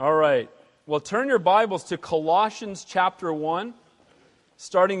All right. Well, turn your Bibles to Colossians chapter 1,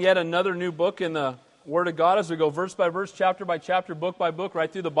 starting yet another new book in the Word of God as we go verse by verse, chapter by chapter, book by book,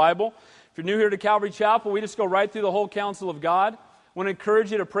 right through the Bible. If you're new here to Calvary Chapel, we just go right through the whole counsel of God. I want to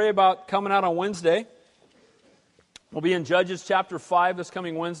encourage you to pray about coming out on Wednesday. We'll be in Judges chapter 5 this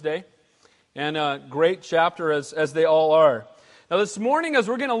coming Wednesday, and a great chapter as they all are. Now this morning, as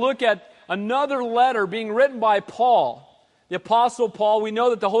we're going to look at another letter being written by Paul, the Apostle Paul, we know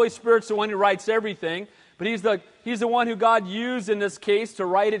that the Holy Spirit's the one who writes everything, but he's the one who God used in this case to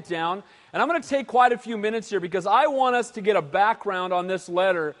write it down. And I'm going to take quite a few minutes here because I want us to get a background on this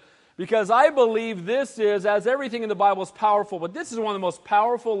letter, because I believe this is, as everything in the Bible is powerful, but this is one of the most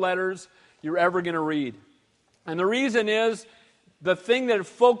powerful letters you're ever going to read. And the reason is the thing that it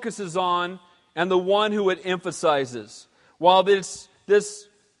focuses on and the one who it emphasizes. While this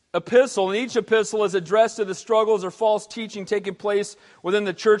epistle, and each epistle is addressed to the struggles or false teaching taking place within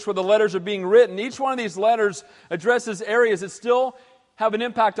the church where the letters are being written, each one of these letters addresses areas that still have an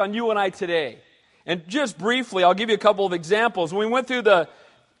impact on you and I today. And just briefly, I'll give you a couple of examples. When we went through the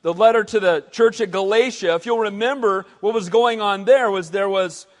letter to the church at Galatia, if you'll remember, what was going on there was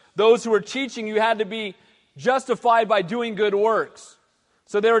those who were teaching you had to be justified by doing good works.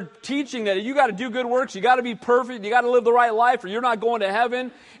 So they were teaching that you got to do good works, you got to be perfect, you got to live the right life, or you're not going to heaven.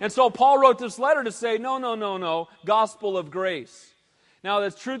 And so Paul wrote this letter to say, no, gospel of grace. Now,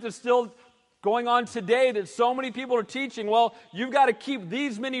 the truth is still going on today that so many people are teaching, well, you've got to keep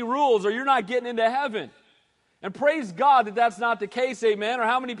these many rules or you're not getting into heaven. And praise God that that's not the case, amen, or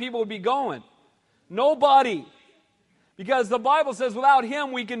how many people would be going? Nobody. Because the Bible says without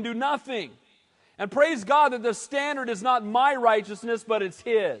Him we can do nothing. And praise God that the standard is not my righteousness, but it's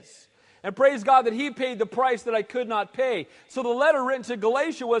His. And praise God that He paid the price that I could not pay. So the letter written to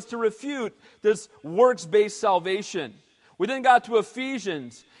Galatia was to refute this works-based salvation. We then got to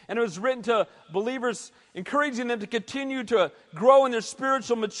Ephesians, and it was written to believers, encouraging them to continue to grow in their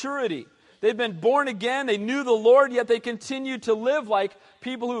spiritual maturity. They've been born again, they knew the Lord, yet they continued to live like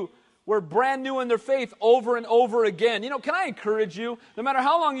people who were brand new in their faith over and over again. You know, can I encourage you, no matter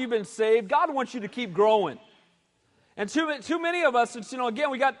how long you've been saved, God wants you to keep growing. And too many of us, it's, again,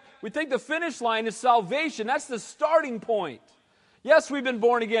 we think the finish line is salvation. That's the starting point. Yes, we've been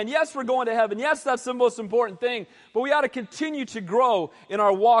born again. Yes, we're going to heaven. Yes, that's the most important thing. But we ought to continue to grow in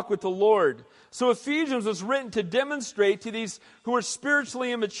our walk with the Lord. So Ephesians was written to demonstrate to these who are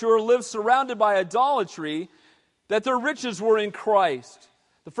spiritually immature, live surrounded by idolatry, that their riches were in Christ.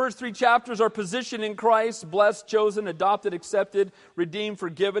 The first 3 chapters are positioned in Christ, blessed, chosen, adopted, accepted, redeemed,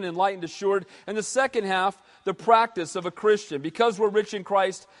 forgiven, enlightened, assured. And the second half, the practice of a Christian. Because we're rich in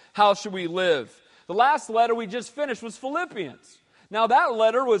Christ, how should we live? The last letter we just finished was Philippians. Now that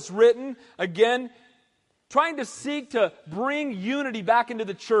letter was written, again, trying to seek to bring unity back into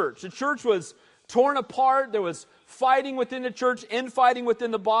the church. The church was torn apart. There was fighting within the church, infighting within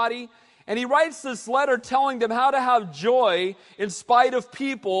the body. And he writes this letter telling them how to have joy in spite of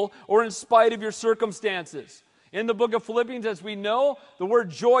people or in spite of your circumstances. In the book of Philippians, as we know, the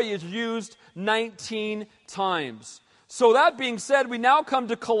word joy is used 19 times. So that being said, we now come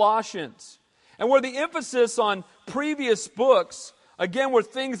to Colossians. And where the emphasis on previous books, again, were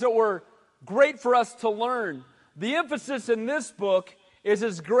things that were great for us to learn. The emphasis in this book is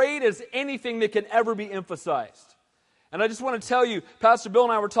as great as anything that can ever be emphasized. And I just want to tell you, Pastor Bill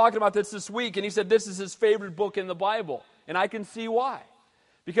and I were talking about this week, and he said this is his favorite book in the Bible. And I can see why.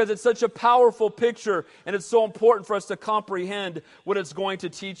 Because it's such a powerful picture, and it's so important for us to comprehend what it's going to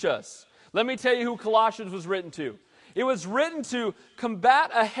teach us. Let me tell you who Colossians was written to. It was written to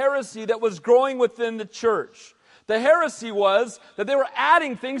combat a heresy that was growing within the church. The heresy was that they were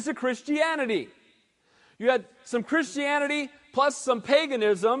adding things to Christianity. You had some Christianity plus some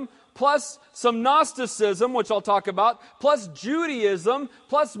paganism, plus some Gnosticism, which I'll talk about, plus Judaism,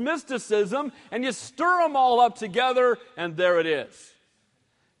 plus mysticism, and you stir them all up together, and there it is.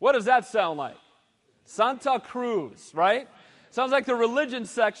 What does that sound like? Santa Cruz, right? Sounds like the religion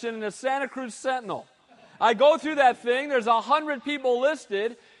section in the Santa Cruz Sentinel. I go through that thing, there's 100 people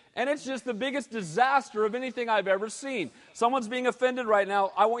listed, and it's just the biggest disaster of anything I've ever seen. Someone's being offended right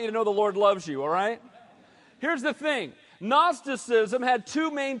now. I want you to know the Lord loves you, all right? Here's the thing. Gnosticism had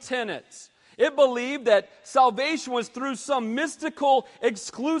 2 main tenets. It believed that salvation was through some mystical,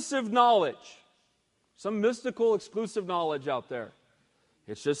 exclusive knowledge. Some mystical, exclusive knowledge out there.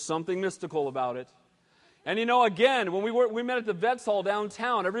 It's just something mystical about it. And again, when we met at the Vets Hall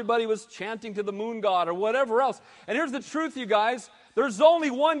downtown, everybody was chanting to the moon god or whatever else. And here's the truth, you guys. There's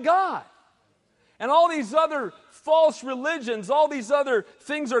only one God. And all these other false religions, all these other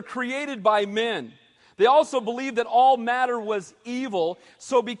things are created by men. They also believed that all matter was evil.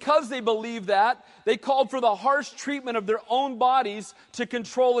 So because they believed that, they called for the harsh treatment of their own bodies to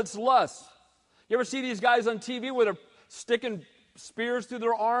control its lust. You ever see these guys on TV where they're sticking spears through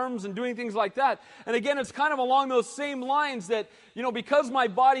their arms and doing things like that? And again, it's kind of along those same lines that, because my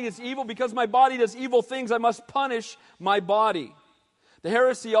body is evil, because my body does evil things, I must punish my body. The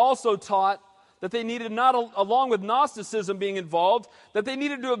heresy also taught that they needed, not along with Gnosticism being involved, that they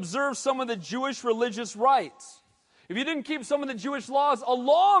needed to observe some of the Jewish religious rites. If you didn't keep some of the Jewish laws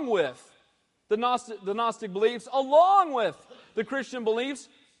along with the Gnostic beliefs, along with the Christian beliefs,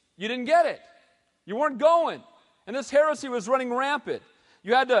 you didn't get it. You weren't going. And this heresy was running rampant.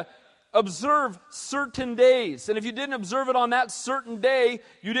 You had to observe certain days. And if you didn't observe it on that certain day,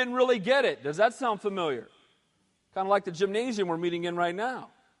 you didn't really get it. Does that sound familiar? Kind of like the gymnasium we're meeting in right now.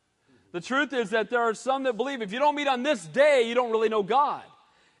 The truth is that there are some that believe if you don't meet on this day, you don't really know God.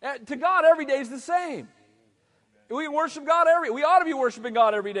 To God, every day is the same. We worship God we ought to be worshiping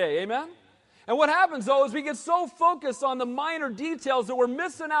God every day. Amen? And what happens, though, is we get so focused on the minor details that we're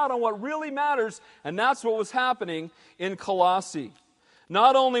missing out on what really matters, and that's what was happening in Colossae.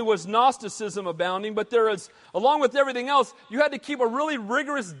 Not only was Gnosticism abounding, but there is, along with everything else, you had to keep a really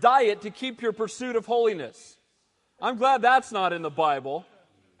rigorous diet to keep your pursuit of holiness. I'm glad that's not in the Bible.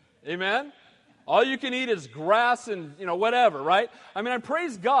 Amen? All you can eat is grass and, whatever, right? I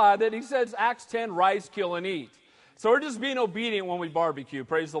praise God that He says, Acts 10, rise, kill, and eat. So we're just being obedient when we barbecue.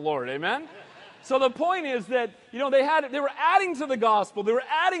 Praise the Lord. Amen? So the point is that, they were adding to the gospel. They were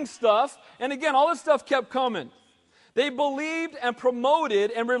adding stuff. And again, all this stuff kept coming. They believed and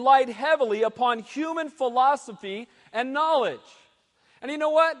promoted and relied heavily upon human philosophy and knowledge. And you know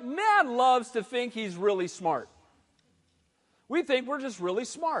what? Man loves to think he's really smart. We think we're just really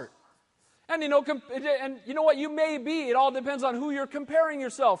smart. And you know what? You may be. It all depends on who you're comparing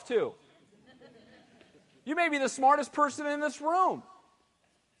yourself to. You may be the smartest person in this room.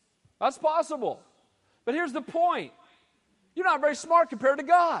 That's possible. But here's the point. You're not very smart compared to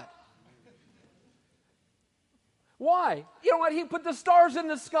God. Why? You know what? He put the stars in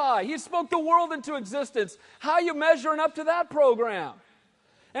the sky. He spoke the world into existence. How are you measuring up to that program?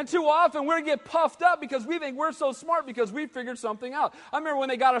 And too often we're going to get puffed up because we think we're so smart because we figured something out. I remember when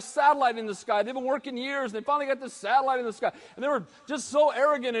they got a satellite in the sky. They've been working years, and they finally got this satellite in the sky. And they were just so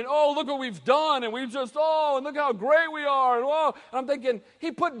arrogant, and look what we've done, and and look how great we are, and And I'm thinking,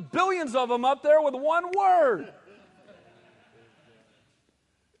 He put billions of them up there with one word.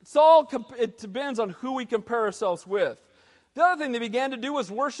 It depends on who we compare ourselves with. The other thing they began to do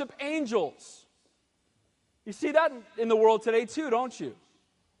was worship angels. You see that in the world today too, don't you?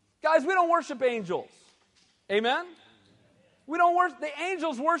 Guys, we don't worship angels. Amen? We don't worship, the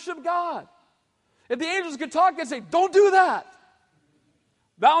angels worship God. If the angels could talk, they'd say, don't do that.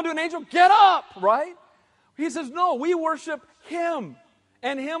 Bow to an angel, get up, right? He says, no, we worship Him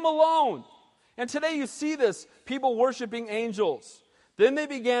and Him alone. And today you see this, people worshiping angels. Then they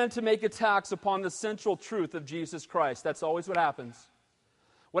began to make attacks upon the central truth of Jesus Christ. That's always what happens.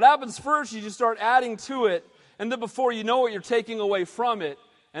 What happens first, you just start adding to it, and then before you know it, you're taking away from it.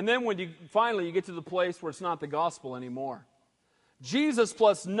 And then when you get to the place where it's not the gospel anymore. Jesus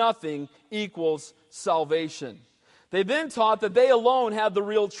plus nothing equals salvation. They then taught that they alone had the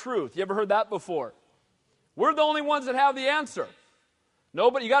real truth. You ever heard that before? We're the only ones that have the answer.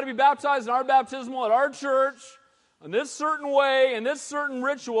 Nobody, you got to be baptized in our baptismal at our church in this certain way, in this certain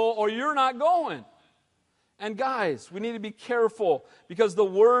ritual, or you're not going. And guys, we need to be careful because the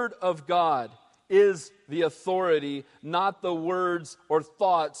Word of God is the authority, not the words or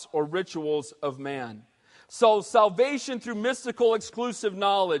thoughts or rituals of man. So salvation through mystical exclusive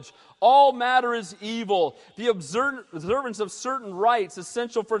knowledge. All matter is evil. The observance of certain rites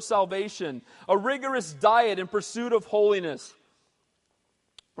essential for salvation. A rigorous diet in pursuit of holiness.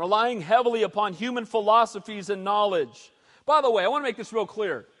 Relying heavily upon human philosophies and knowledge. By the way, I want to make this real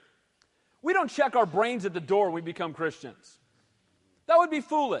clear. We don't check our brains at the door when we become Christians. That would be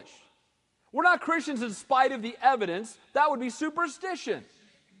foolish. We're not Christians in spite of the evidence. That would be superstition.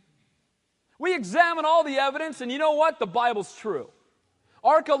 We examine all the evidence, and you know what? The Bible's true.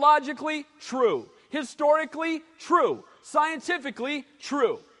 Archaeologically, true. Historically, true. Scientifically,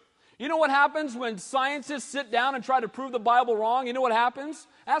 true. You know what happens when scientists sit down and try to prove the Bible wrong? You know what happens?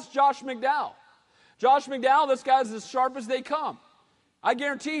 Ask Josh McDowell. Josh McDowell, this guy's as sharp as they come. I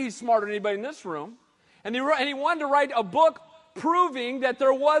guarantee he's smarter than anybody in this room. And he wanted to write a book proving that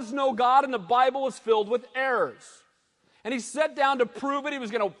there was no God and the Bible was filled with errors. And he sat down to prove it. He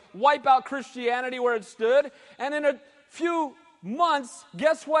was going to wipe out Christianity where it stood. And in a few months,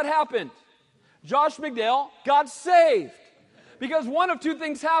 guess what happened? Josh McDowell got saved. Because one of two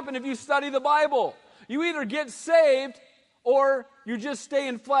things happen if you study the Bible. You either get saved or you just stay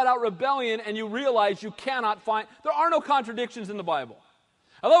in flat-out rebellion and you realize you cannot find... There are no contradictions in the Bible.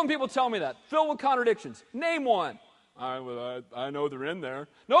 I love when people tell me that. Filled with contradictions. Name one. I know they're in there.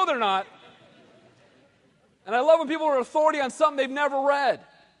 No, they're not. And I love when people are authority on something they've never read.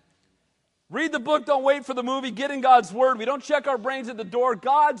 Read the book, don't wait for the movie. Get in God's Word. We don't check our brains at the door.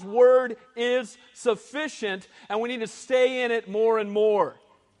 God's Word is sufficient, and we need to stay in it more and more.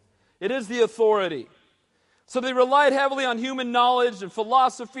 It is the authority. So they relied heavily on human knowledge and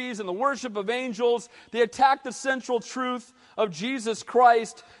philosophies and the worship of angels. They attacked the central truth of Jesus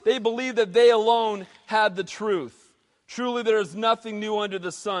Christ. They believed that they alone had the truth. Truly, there is nothing new under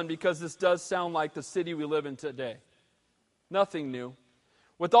the sun, because this does sound like the city we live in today. Nothing new.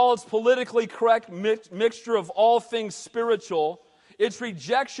 With all its politically correct mixture of all things spiritual, its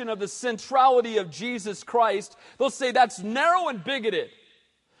rejection of the centrality of Jesus Christ, they'll say that's narrow and bigoted.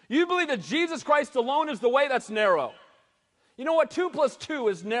 You believe that Jesus Christ alone is the way? That's narrow. You know what? 2 plus 2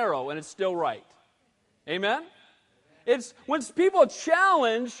 is narrow, and it's still right. Amen? It's when people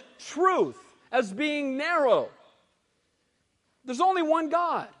challenge truth as being narrow. There's only one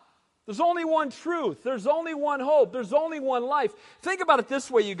God. There's only one truth. There's only one hope. There's only one life. Think about it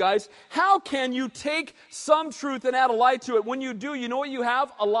this way, you guys. How can you take some truth and add a lie to it? When you do, you know what you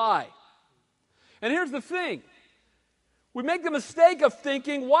have? A lie. And here's the thing. We make the mistake of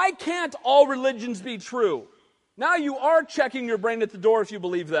thinking, why can't all religions be true? Now you are checking your brain at the door if you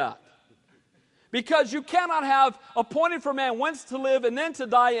believe that. Because you cannot have appointed for man once to live and then to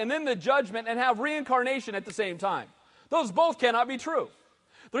die and then the judgment and have reincarnation at the same time. Those both cannot be true.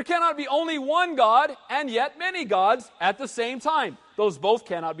 There cannot be only one God and yet many gods at the same time. Those both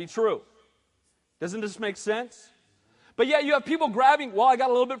cannot be true. Doesn't this make sense? But yet you have people grabbing, well, I got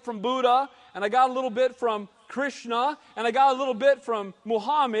a little bit from Buddha, and I got a little bit from Krishna, and I got a little bit from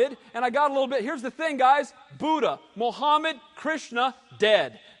Muhammad, and I got a little bit. Here's the thing, guys. Buddha, Muhammad, Krishna,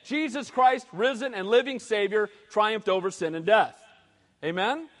 dead. Jesus Christ, risen and living Savior, triumphed over sin and death.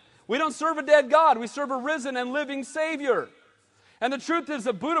 Amen? We don't serve a dead God. We serve a risen and living Savior. And the truth is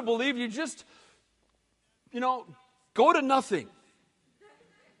that Buddha believed you just, go to nothing.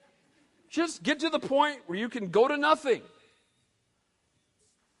 Just get to the point where you can go to nothing.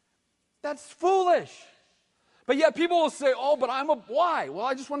 That's foolish. But yet people will say, but why? Well,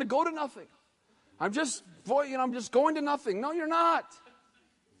 I just want to go to nothing. I'm just going to nothing. No, you're not.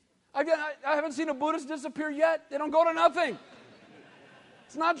 I haven't seen a Buddhist disappear yet. They don't go to nothing.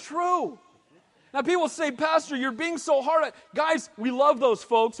 It's not true. Now people say, Pastor, you're being so hard. Guys, we love those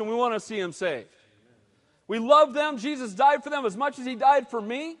folks and we want to see them saved. We love them. Jesus died for them as much as he died for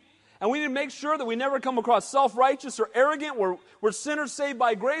me. And we need to make sure that we never come across self-righteous or arrogant. We're sinners saved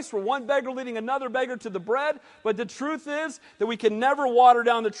by grace. We're one beggar leading another beggar to the bread. But the truth is that we can never water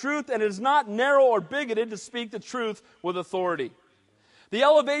down the truth, and it is not narrow or bigoted to speak the truth with authority. The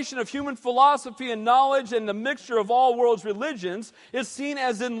elevation of human philosophy and knowledge and the mixture of all world's religions is seen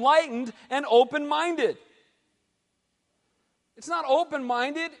as enlightened and open-minded. It's not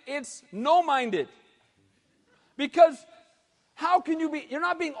open-minded, it's no-minded. Because how can you be, you're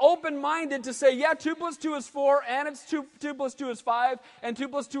not being open-minded to say, 2 plus 2 is 4, and it's 2 plus 2 is 5, and 2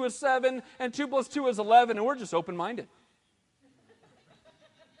 plus 2 is 7, and 2 plus 2 is 11, and we're just open-minded.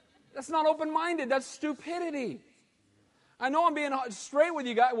 That's not open-minded, that's stupidity. I know I'm being straight with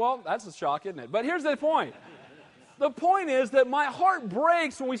you guys. Well, that's a shock, isn't it? But here's the point. The point is that my heart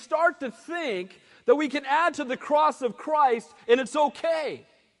breaks when we start to think that we can add to the cross of Christ and it's okay.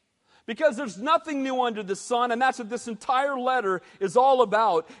 Because there's nothing new under the sun, and that's what this entire letter is all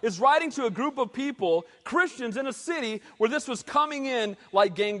about, is writing to a group of people, Christians in a city where this was coming in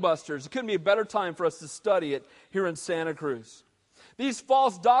like gangbusters. It couldn't be a better time for us to study it here in Santa Cruz. These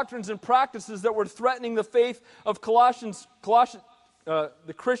false doctrines and practices that were threatening the faith of the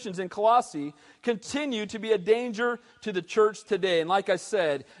Christians in Colossae continue to be a danger to the church today. And like I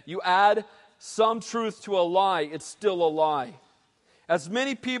said, you add some truth to a lie, it's still a lie. As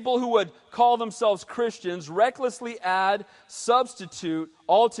many people who would call themselves Christians recklessly add, substitute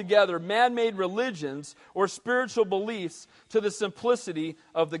altogether man-made religions or spiritual beliefs to the simplicity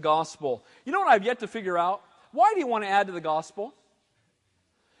of the gospel. You know what I've yet to figure out? Why do you want to add to the gospel?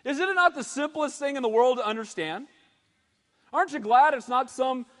 Is it not the simplest thing in the world to understand? Aren't you glad it's not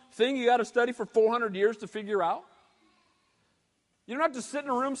some thing you got to study for 400 years to figure out? You don't have to sit in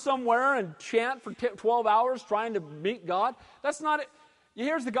a room somewhere and chant for 12 hours trying to meet God. That's not it.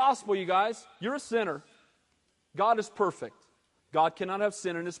 Here's the gospel, you guys. You're a sinner. God is perfect. God cannot have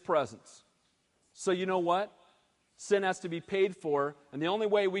sin in his presence. So you know what? Sin has to be paid for, and the only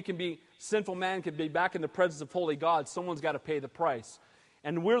way sinful man can be back in the presence of holy God, someone's got to pay the price.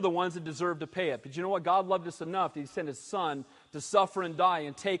 And we're the ones that deserve to pay it. But you know what? God loved us enough that He sent His Son to suffer and die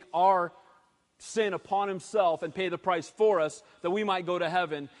and take our sin upon Himself and pay the price for us that we might go to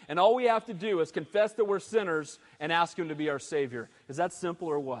heaven. And all we have to do is confess that we're sinners and ask Him to be our Savior. Is that simple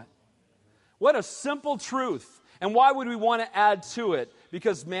or what? What a simple truth. And why would we want to add to it?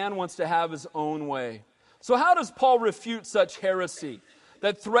 Because man wants to have his own way. So how does Paul refute such heresy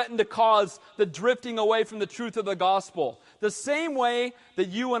that threaten to cause the drifting away from the truth of the gospel? The same way that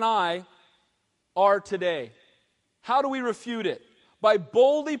you and I are today. How do we refute it? By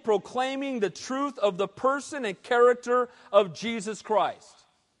boldly proclaiming the truth of the person and character of Jesus Christ.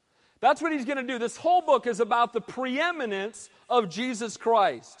 That's what he's going to do. This whole book is about the preeminence of Jesus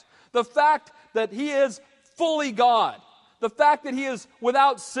Christ. The fact that He is fully God. The fact that He is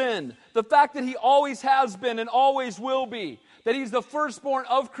without sin. The fact that He always has been and always will be. That He's the firstborn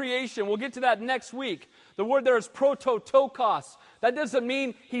of creation. We'll get to that next week. The word there is prototokos. That doesn't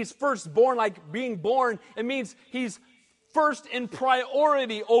mean He's firstborn like being born. It means He's first in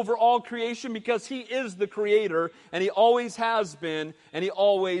priority over all creation because He is the Creator and He always has been and He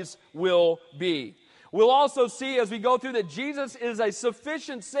always will be. We'll also see as we go through that Jesus is a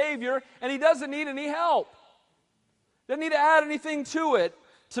sufficient Savior and He doesn't need any help. Doesn't need to add anything to it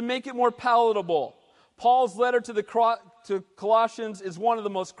to make it more palatable. Paul's letter to Colossians is one of the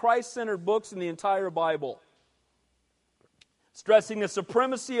most Christ-centered books in the entire Bible. Stressing the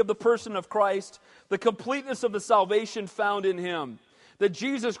supremacy of the person of Christ, the completeness of the salvation found in Him. That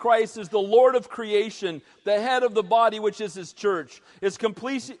Jesus Christ is the Lord of creation, the head of the body which is His church, is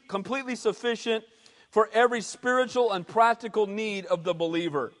completely sufficient for every spiritual and practical need of the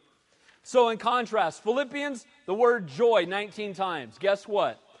believer. So in contrast, Philippians, the word joy 19 times. Guess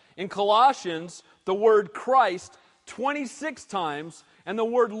what? In Colossians, the word Christ 26 times and the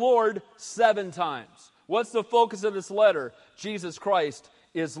word Lord 7 times. What's the focus of this letter? Jesus Christ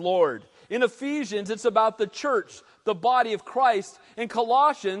is Lord. In Ephesians, it's about the church, the body of Christ. In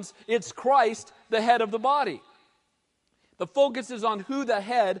Colossians, it's Christ, the head of the body. The focus is on who the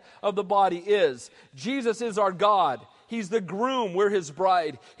head of the body is. Jesus is our God. He's the groom, we're His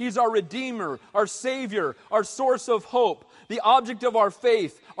bride. He's our Redeemer, our Savior, our source of hope, the object of our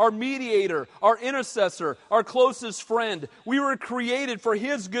faith, our mediator, our intercessor, our closest friend. We were created for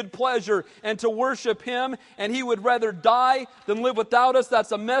His good pleasure and to worship Him, and He would rather die than live without us.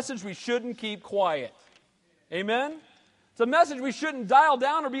 That's a message we shouldn't keep quiet. Amen? It's a message we shouldn't dial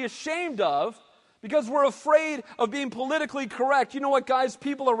down or be ashamed of, because we're afraid of being politically correct. You know what, guys?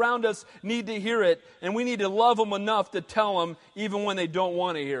 People around us need to hear it, and we need to love them enough to tell them even when they don't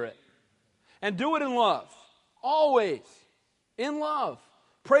want to hear it. And do it in love. Always. In love.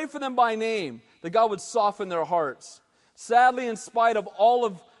 Pray for them by name, that God would soften their hearts. Sadly, in spite of all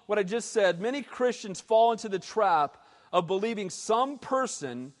of what I just said, many Christians fall into the trap of believing some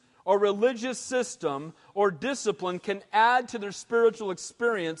person or religious system or discipline can add to their spiritual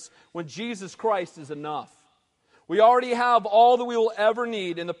experience when Jesus Christ is enough. We already have all that we will ever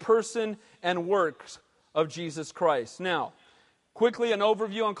need in the person and works of Jesus Christ. Now, quickly an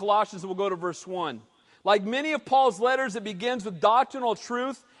overview on Colossians, we'll go to verse 1. Like many of Paul's letters, it begins with doctrinal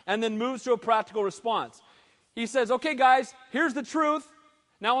truth and then moves to a practical response. He says, okay guys, here's the truth.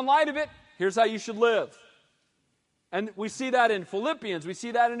 Now in light of it, here's how you should live. And we see that in Philippians, we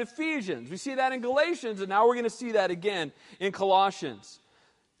see that in Ephesians, we see that in Galatians, and now we're going to see that again in Colossians.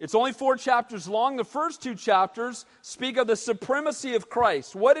 It's only 4 chapters long. The first 2 chapters speak of the supremacy of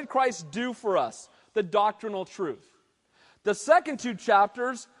Christ. What did Christ do for us? The doctrinal truth. The second 2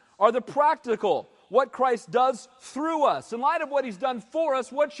 chapters are the practical, what Christ does through us. In light of what He's done for us,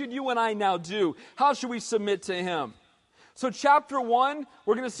 what should you and I now do? How should we submit to Him? So chapter 1,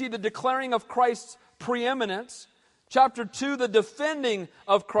 we're going to see the declaring of Christ's preeminence. Chapter 2, the defending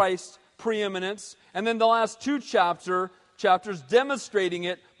of Christ's preeminence. And then the last 2 chapters demonstrating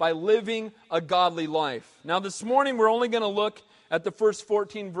it by living a godly life. Now this morning we're only going to look at the first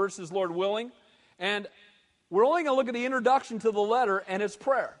 14 verses, Lord willing. And we're only going to look at the introduction to the letter and its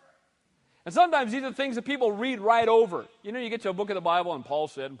prayer. And sometimes these are things that people read right over. You know, you get to a book of the Bible and Paul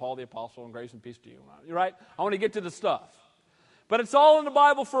said, and Paul the apostle, and grace and peace to you. Right? I want to get to the stuff. But it's all in the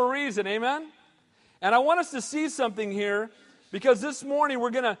Bible for a reason, amen? And I want us to see something here, because this morning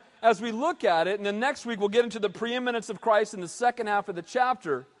we're going to, as we look at it, and then next week we'll get into the preeminence of Christ in the second half of the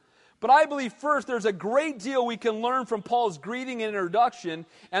chapter. But I believe first there's a great deal we can learn from Paul's greeting and introduction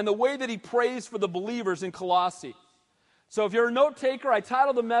and the way that he prays for the believers in Colossae. So if you're a note taker, I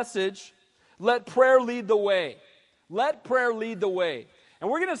titled the message, Let Prayer Lead the Way. Let prayer lead the way. And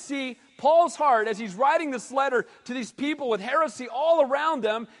we're going to see Paul's heart as he's writing this letter to these people with heresy all around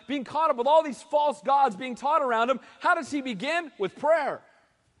them, being caught up with all these false gods being taught around him. How does he begin? With prayer.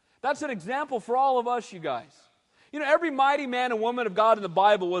 That's an example for all of us, you guys. You know, every mighty man and woman of God in the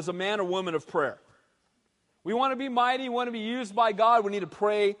Bible was a man or woman of prayer. We want to be mighty, we want to be used by God, we need to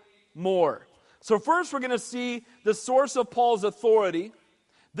pray more. So first we're going to see the source of Paul's authority.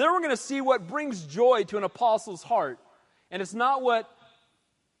 Then we're going to see what brings joy to an apostle's heart. And it's not what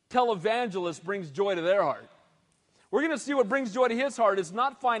televangelist brings joy to their heart. We're going to see what brings joy to his heart. It's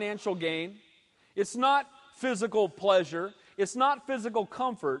not financial gain. It's not physical pleasure. It's not physical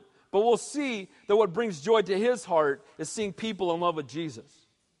comfort. But we'll see that what brings joy to his heart is seeing people in love with Jesus.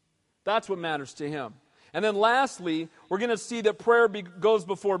 That's what matters to him. And then lastly, we're going to see that prayer goes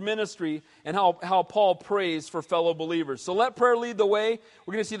before ministry and how Paul prays for fellow believers. So let prayer lead the way.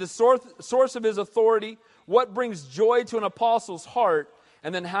 We're going to see the source of his authority, what brings joy to an apostle's heart,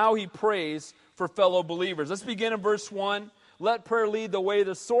 and then how he prays for fellow believers. Let's begin in verse 1. Let prayer lead the way,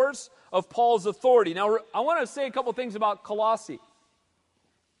 the source of Paul's authority. Now, I want to say a couple things about Colossae.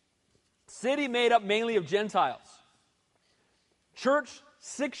 City made up mainly of Gentiles. Church,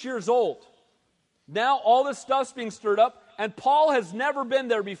 6 years old. Now all this stuff's being stirred up, and Paul has never been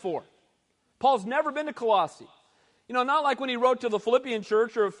there before. Paul's never been to Colossae. You know, not like when he wrote to the Philippian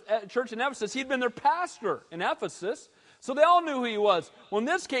church or church in Ephesus. He'd been their pastor in Ephesus, so they all knew who he was. Well, in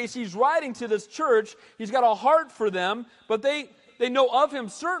this case, he's writing to this church. He's got a heart for them, but they know of him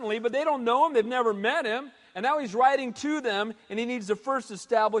certainly, but they don't know him. They've never met him. And now he's writing to them, and he needs to first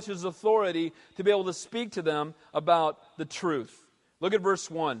establish his authority to be able to speak to them about the truth. Look at verse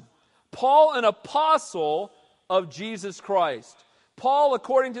 1. Paul, an apostle of Jesus Christ. Paul,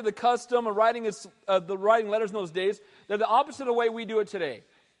 according to the custom of writing letters in those days, they're the opposite of the way we do it today.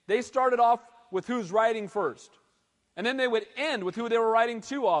 They started off with who's writing first. And then they would end with who they were writing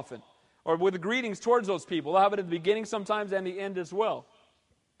to often, or with the greetings towards those people. They'll have it at the beginning sometimes and the end as well.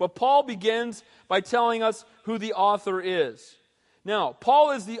 But Paul begins by telling us who the author is. Now,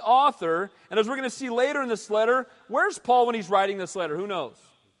 Paul is the author, and as we're going to see later in this letter, where's Paul when he's writing this letter? Who knows?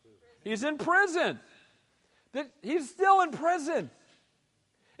 He's in prison. He's still in prison.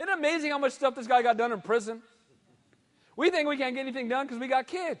 Isn't it amazing how much stuff this guy got done in prison? We think we can't get anything done because we got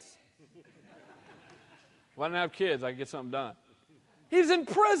kids. If I didn't have kids, I could get something done. He's in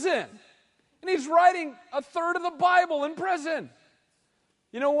prison. And he's writing a third of the Bible in prison.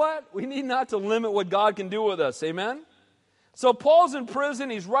 You know what? We need not to limit what God can do with us. Amen? So Paul's in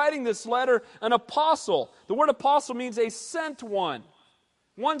prison. He's writing this letter. An apostle. The word apostle means a sent one.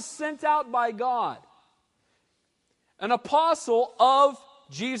 One sent out by God. An apostle of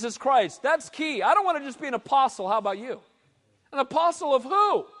Jesus Christ. That's key. I don't want to just be an apostle. How about you? An apostle of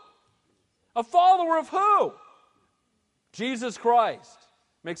who? A follower of who? Jesus Christ.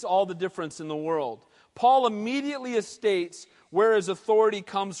 Makes all the difference in the world. Paul immediately states where his authority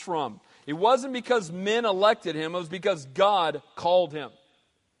comes from. It wasn't because men elected him. It was because God called him.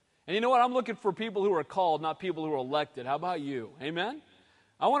 And you know what? I'm looking for people who are called, not people who are elected. How about you? Amen?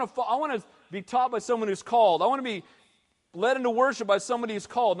 I want to be taught by someone who's called. I want to be led into worship by somebody who's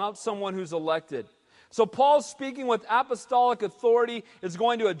called, not someone who's elected. So Paul, speaking with apostolic authority, is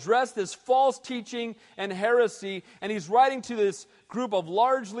going to address this false teaching and heresy, and he's writing to this group of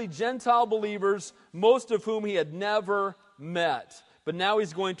largely Gentile believers, most of whom he had never met. But now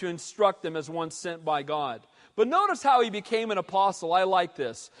he's going to instruct them as one sent by God. But notice how he became an apostle. I like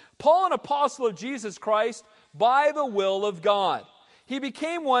this. Paul, an apostle of Jesus Christ, by the will of God. He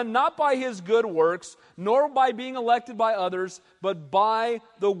became one not by his good works, nor by being elected by others, but by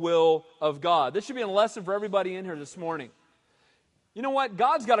the will of God. This should be a lesson for everybody in here this morning. You know what?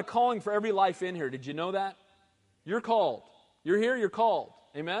 God's got a calling for every life in here. Did you know that? You're called. You're here, you're called.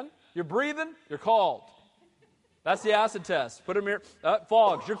 Amen? You're breathing, you're called. That's the acid test. Put them here.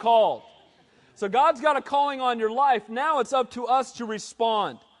 Fogs, you're called. So God's got a calling on your life. Now it's up to us to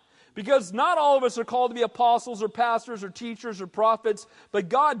respond. Because not all of us are called to be apostles or pastors or teachers or prophets, but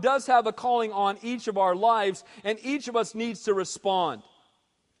God does have a calling on each of our lives, and each of us needs to respond.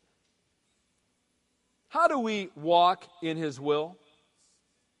 How do we walk in His will?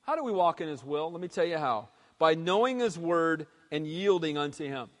 How do we walk in His will? Let me tell you how. By knowing His word and yielding unto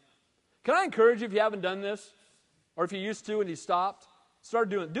Him. Can I encourage you, if you haven't done this, or if you used to and you stopped, start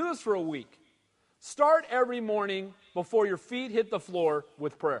doing it. Do this for a week. Start every morning before your feet hit the floor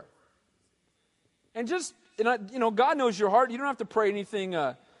with prayer. And just, God knows your heart. You don't have to pray anything,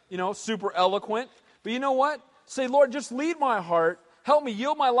 super eloquent. But you know what? Say, Lord, just lead my heart. Help me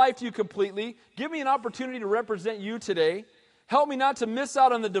yield my life to you completely. Give me an opportunity to represent you today. Help me not to miss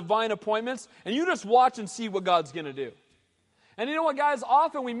out on the divine appointments. And you just watch and see what God's going to do. And you know what, guys?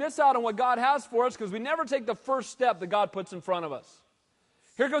 Often we miss out on what God has for us because we never take the first step that God puts in front of us.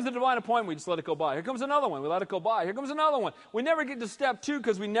 Here comes the divine appointment, we just let it go by. Here comes another one, we let it go by. Here comes another one. We never get to step 2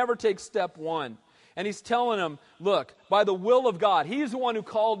 because we never take step 1. And he's telling them, look, by the will of God, he's the one who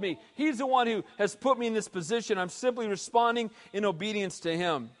called me. He's the one who has put me in this position. I'm simply responding in obedience to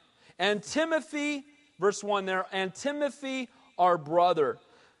him. And Timothy, verse 1 there, and Timothy, our brother.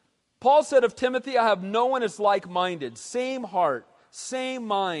 Paul said of Timothy, I have no one as like-minded, same heart, same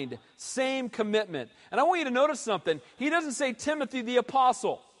mind, same commitment. And I want you to notice something. He doesn't say Timothy the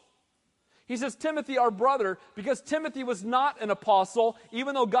apostle. He says Timothy our brother because Timothy was not an apostle,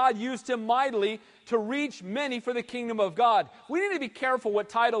 even though God used him mightily to reach many for the kingdom of God. We need to be careful what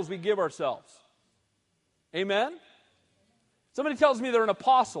titles we give ourselves. Amen? Somebody tells me they're an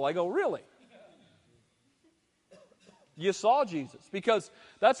apostle. I go, really? You saw Jesus, because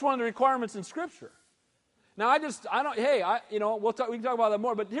that's one of the requirements in Scripture. Now, we can talk about that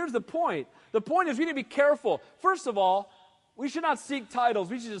more, but here's the point. The point is we need to be careful. First of all, we should not seek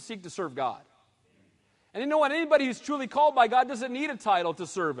titles. We should just seek to serve God. And you know what? Anybody who's truly called by God doesn't need a title to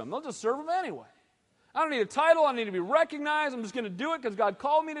serve him. They'll just serve him anyway. I don't need a title. I don't need to be recognized. I'm just going to do it because God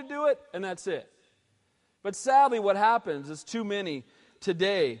called me to do it, and that's it. But sadly, what happens is too many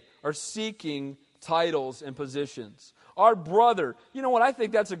today are seeking titles and positions. Our brother, you know what? I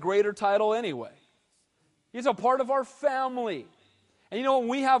think that's a greater title anyway. He's a part of our family. And you know, when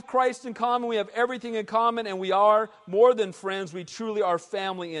we have Christ in common, we have everything in common, and we are more than friends. We truly are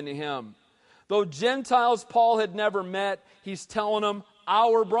family in him. Though Gentiles Paul had never met, he's telling them,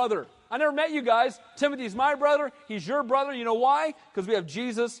 our brother. I never met you guys. Timothy's my brother. He's your brother. You know why? Because we have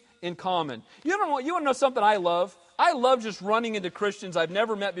Jesus in common. You want to know something I love? I love just running into Christians I've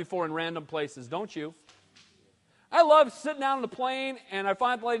never met before in random places, don't you? I love sitting down on the plane, and I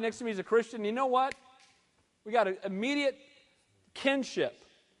find the lady next to me is a Christian. You know what? We got an immediate kinship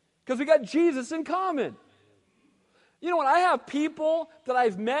because we got Jesus in common. You know what? I have people that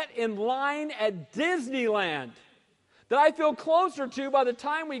I've met in line at Disneyland that I feel closer to by the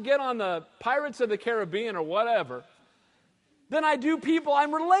time we get on the Pirates of the Caribbean or whatever than I do people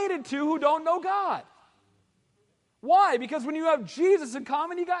I'm related to who don't know God. Why? Because when you have Jesus in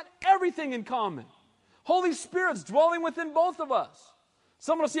common, you got everything in common. Holy Spirit's dwelling within both of us.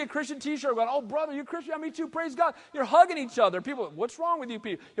 Someone will see a Christian t-shirt going, oh, brother, you're Christian? Yeah, me too, praise God. You're hugging each other. People, what's wrong with you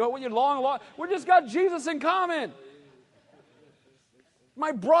people? You know, when you're long, we just got Jesus in common.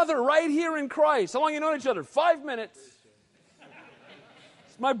 My brother right here in Christ. How long you known each other? 5 minutes.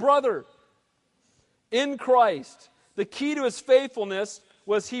 It's my brother in Christ. The key to his faithfulness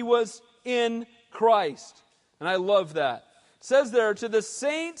was he was in Christ. And I love that. It says there, to the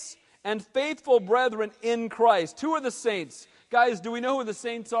saints and faithful brethren in Christ. Who are the saints? Guys, do we know who the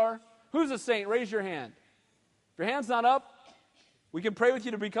saints are? Who's a saint? Raise your hand. If your hand's not up, we can pray with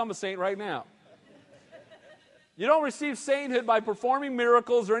you to become a saint right now. You don't receive sainthood by performing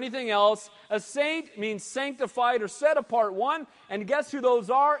miracles or anything else. A saint means sanctified or set apart one. And guess who those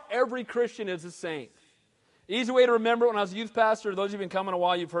are? Every Christian is a saint. Easy way to remember it, when I was a youth pastor, those of you who've been coming a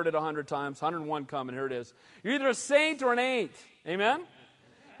while, you've heard it 100 times. 101 coming, here it is. You're either a saint or an ain't. Amen?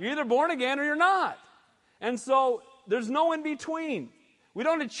 You're either born again or you're not. And so there's no in between. We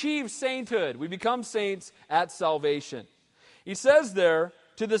don't achieve sainthood. We become saints at salvation. He says there,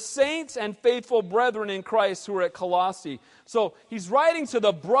 to the saints and faithful brethren in Christ who are at Colossae. So he's writing to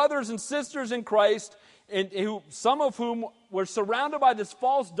the brothers and sisters in Christ, some of whom were surrounded by this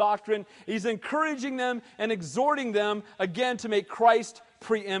false doctrine. He's encouraging them and exhorting them, again, to make Christ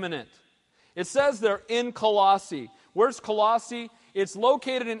preeminent. It says there, in Colossae. Where's Colossae? It's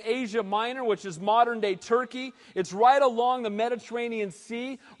located in Asia Minor, which is modern-day Turkey. It's right along the Mediterranean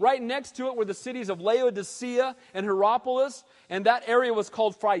Sea. Right next to it were the cities of Laodicea and Hierapolis, and that area was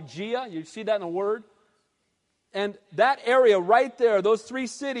called Phrygia. You see that in the word? And that area right there, those 3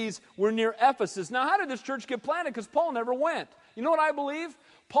 cities, were near Ephesus. Now, how did this church get planted? Because Paul never went. You know what I believe?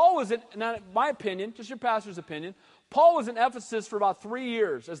 Paul was, in my opinion, just your pastor's opinion, Paul was in Ephesus for about 3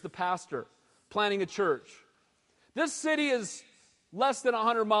 years as the pastor, planting a church. This city is less than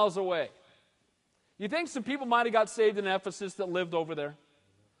 100 miles away. You think some people might have got saved in Ephesus that lived over there?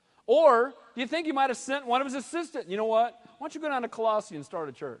 Or do you think he might have sent one of his assistants? You know what? Why don't you go down to Colossae and start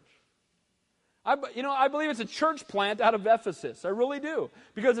a church? I believe it's a church plant out of Ephesus. I really do.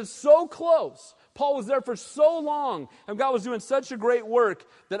 Because it's so close. Paul was there for so long. And God was doing such a great work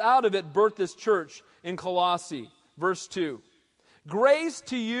that out of it birthed this church in Colossae. Verse 2. Grace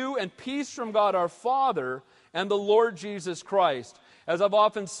to you and peace from God our Father and the Lord Jesus Christ. As I've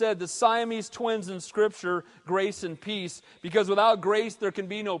often said, the Siamese twins in Scripture, grace and peace, because without grace there can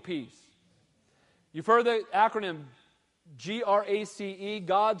be no peace. You've heard the acronym GRACE,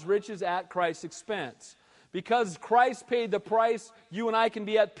 God's riches at Christ's expense. Because Christ paid the price, you and I can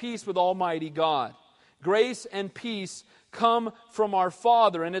be at peace with Almighty God. Grace and peace come from our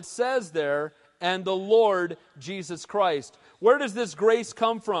Father. And it says there, and the Lord Jesus Christ. Where does this grace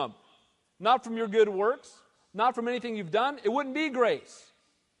come from? Not from your good works, not from anything you've done. It wouldn't be grace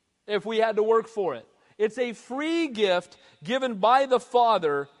if we had to work for it. It's a free gift given by the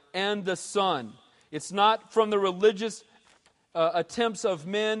Father and the Son. It's not from the religious attempts of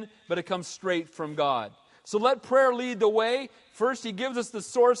men, but it comes straight from God. So let prayer lead the way. First, He gives us the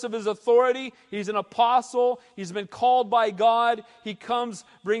source of His authority. He's an apostle. He's been called by God. He comes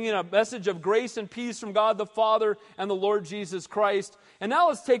bringing a message of grace and peace from God the Father and the Lord Jesus Christ. And now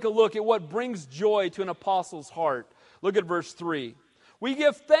let's take a look at what brings joy to an apostle's heart. Look at verse 3. We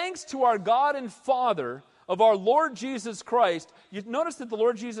give thanks to our God and Father of our Lord Jesus Christ. You notice that the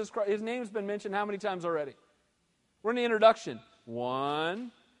Lord Jesus Christ, His name's been mentioned how many times already? We're in the introduction.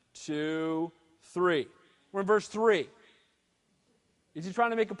 1, 2, 3. We're in verse 3. Is He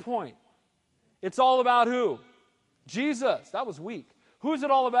trying to make a point? It's all about who? Jesus. That was weak. Who's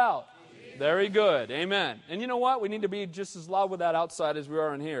it all about? Jesus. Very good. Amen. And you know what? We need to be just as loud with that outside as we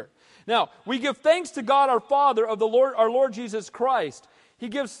are in here. Now, we give thanks to God our Father of the Lord, our Lord Jesus Christ. He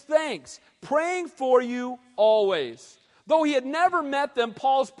gives thanks, praying for you always. Though he had never met them,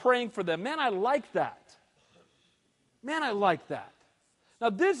 Paul's praying for them. Man, I like that. Man, I like that. Now,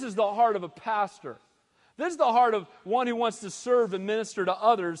 this is the heart of a pastor. This is the heart of one who wants to serve and minister to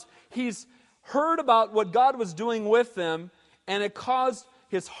others. He's heard about what God was doing with them, and it caused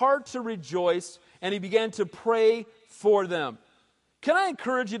his heart to rejoice, and he began to pray for them. Can I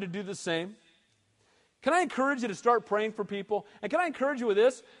encourage you to do the same? Can I encourage you to start praying for people? And can I encourage you with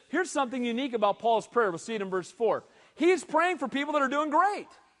this? Here's something unique about Paul's prayer. We'll see it in verse 4. He's praying for people that are doing great.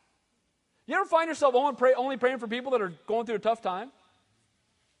 You ever find yourself only praying for people that are going through a tough time?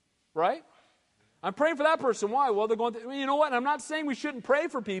 Right? I'm praying for that person. Why? Well, they're going through, you know what? And I'm not saying we shouldn't pray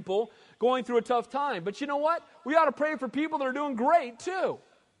for people going through a tough time. But you know what? We ought to pray for people that are doing great too.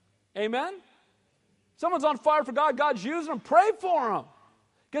 Amen? Someone's on fire for God. God's using them. Pray for them.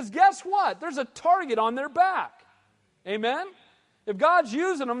 Because guess what? There's a target on their back. Amen? If God's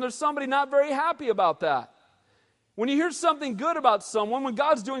using them, there's somebody not very happy about that. When you hear something good about someone, when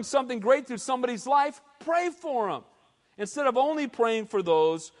God's doing something great through somebody's life, pray for them. Instead of only praying for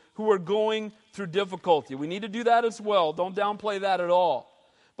those who are going through difficulty. We need to do that as well. Don't downplay that at all.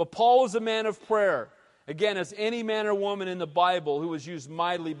 But Paul was a man of prayer. Again, as any man or woman in the Bible who was used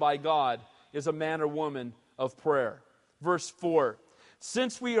mightily by God is a man or woman of prayer. Verse 4.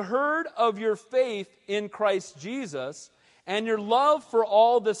 Since we heard of your faith in Christ Jesus and your love for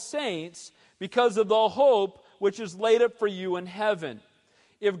all the saints because of the hope which is laid up for you in heaven.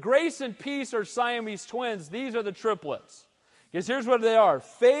 If grace and peace are Siamese twins, these are the triplets. Because here's what they are.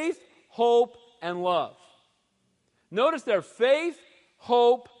 Faith, hope, and love. Notice they're faith,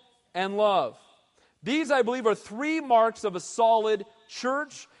 hope, and love. These, I believe, are three marks of a solid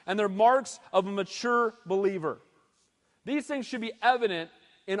church, and they're marks of a mature believer. These things should be evident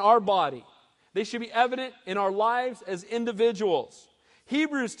in our body. They should be evident in our lives as individuals.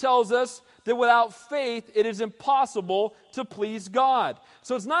 Hebrews tells us that without faith, it is impossible to please God.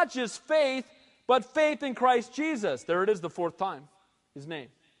 So it's not just faith, but faith in Christ Jesus. There it is the fourth time, his name.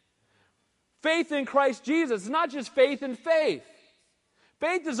 Faith in Christ Jesus. It's not just faith in faith.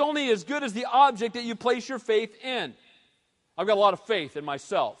 Faith is only as good as the object that you place your faith in. I've got a lot of faith in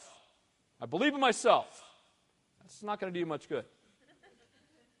myself. I believe in myself. That's not going to do you much good.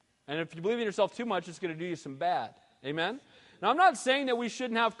 And if you believe in yourself too much, it's going to do you some bad. Amen? Now, I'm not saying that we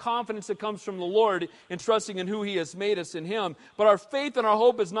shouldn't have confidence that comes from the Lord in trusting in who He has made us in Him, but our faith and our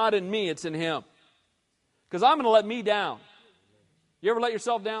hope is not in me, it's in Him. Because I'm going to let me down. You ever let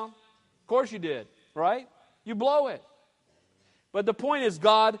yourself down? Of course you did, right? You blow it. But the point is,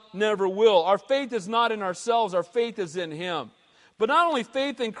 God never will. Our faith is not in ourselves, our faith is in Him. But not only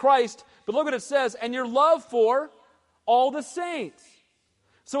faith in Christ, but look what it says, and your love for all the saints.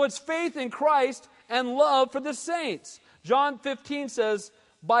 So it's faith in Christ and love for the saints. John 15 says,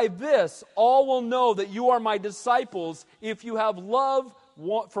 by this all will know that you are my disciples if you have love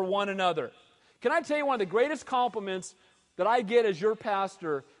for one another. Can I tell you one of the greatest compliments that I get as your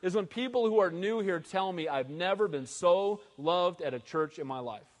pastor is when people who are new here tell me I've never been so loved at a church in my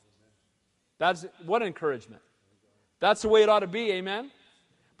life. That's what encouragement. That's the way it ought to be, amen?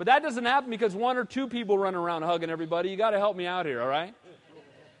 But that doesn't happen because one or two people run around hugging everybody. You got to help me out here, all right?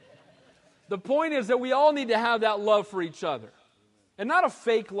 The point is that we all need to have that love for each other. And not a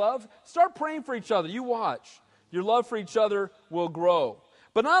fake love. Start praying for each other. You watch. Your love for each other will grow.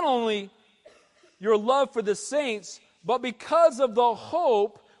 But not only your love for the saints, but because of the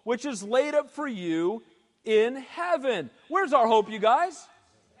hope which is laid up for you in heaven. Where's our hope, you guys?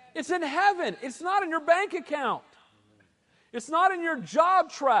 It's in heaven. It's not in your bank account. It's not in your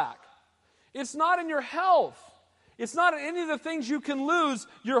job track. It's not in your health. It's not in any of the things you can lose.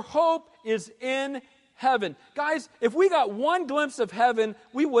 Your hope is in heaven. Guys, if we got one glimpse of heaven,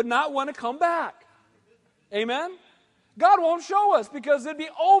 we would not want to come back. Amen? God won't show us because it'd be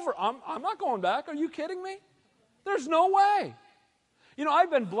over. I'm not going back. Are you kidding me? There's no way. You know, I've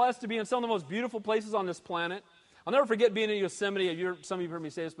been blessed to be in some of the most beautiful places on this planet. I'll never forget being in Yosemite. Some of you have heard me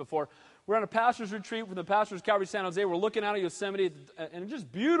say this before. We're on a pastor's retreat with the pastors Calvary San Jose. We're looking out at Yosemite, and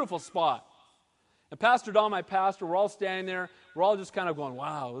just beautiful spot. And Pastor Don, my pastor, we're all standing there. We're all just kind of going,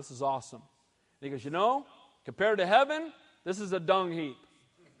 wow, this is awesome. And he goes, you know, compared to heaven, this is a dung heap.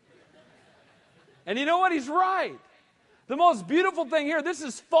 And you know what? He's right. The most beautiful thing here, this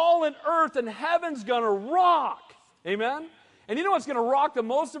is fallen earth, and heaven's going to rock. Amen? And you know what's going to rock the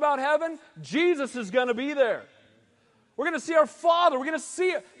most about heaven? Jesus is going to be there. We're going to see our Father. We're going to see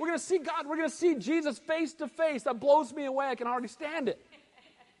it. We're going to see God. We're going to see Jesus face to face. That blows me away. I can hardly stand it.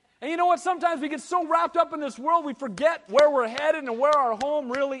 And you know what? Sometimes we get so wrapped up in this world, we forget where we're headed and where our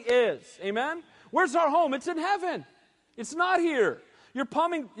home really is. Amen? Where's our home? It's in heaven. It's not here. Your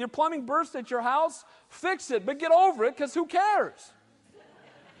plumbing burst at your house, fix it, but get over it because who cares?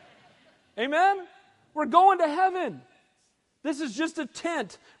 Amen? We're going to heaven. This is just a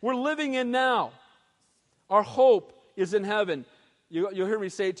tent we're living in now. Our hope is in heaven. You'll hear me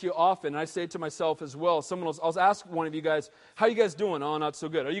say it to you often, and I say it to myself as well. I'll ask one of you guys, how are you guys doing? Oh, not so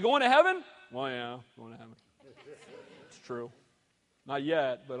good. Are you going to heaven? Well, yeah, going to heaven. It's true. Not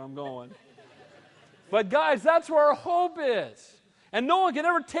yet, but I'm going. But guys, that's where our hope is. And no one can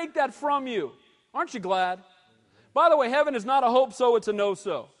ever take that from you. Aren't you glad? By the way, heaven is not a hope so, it's a no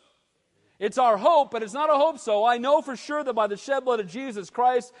so. It's our hope, but it's not a hope so. I know for sure that by the shed blood of Jesus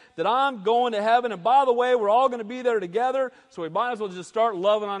Christ that I'm going to heaven. And by the way, we're all going to be there together, so we might as well just start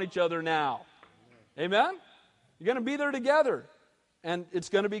loving on each other now. Amen? You're going to be there together. And it's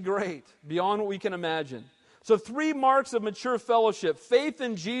going to be great, beyond what we can imagine. So 3 marks of mature fellowship: faith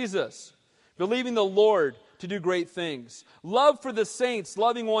in Jesus, believing the Lord to do great things, love for the saints,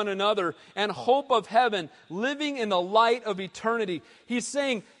 loving one another, and hope of heaven, living in the light of eternity. He's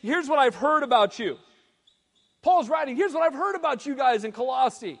saying, here's what I've heard about you. Paul's writing, here's what I've heard about you guys in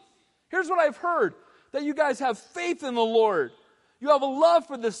Colossae. Here's what I've heard, that you guys have faith in the Lord. You have a love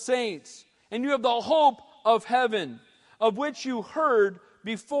for the saints, and you have the hope of heaven, of which you heard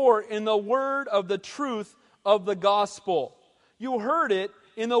before in the word of the truth of the gospel. You heard it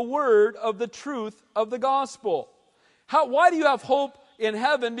in the word of the truth of the gospel. Why do you have hope in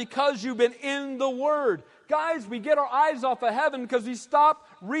heaven? Because you've been in the word. Guys, we get our eyes off of heaven because we stop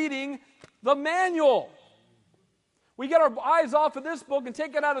reading the manual. We get our eyes off of this book and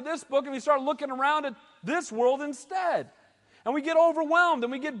take it out of this book, and we start looking around at this world instead. And we get overwhelmed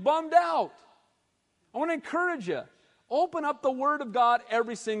and we get bummed out. I want to encourage you. Open up the Word of God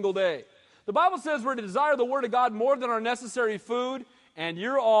every single day. The Bible says we're to desire the Word of God more than our necessary food, and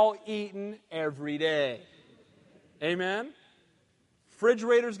you're all eating every day. Amen?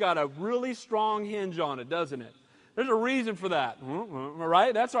 Refrigerator's got a really strong hinge on it, doesn't it? There's a reason for that.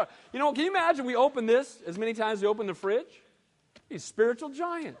 Right? That's right. You know, can you imagine we open this as many times as we open the fridge? These spiritual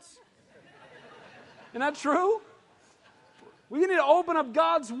giants. Isn't that true? We need to open up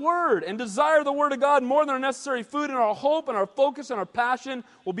God's Word and desire the Word of God more than our necessary food, and our hope and our focus and our passion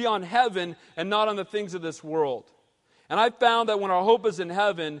will be on heaven and not on the things of this world. And I found that when our hope is in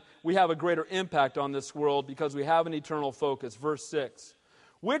heaven, we have a greater impact on this world because we have an eternal focus. Verse 6,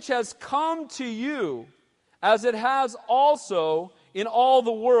 which has come to you as it has also in all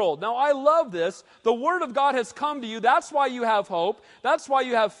the world. Now, I love this. The Word of God has come to you. That's why you have hope. That's why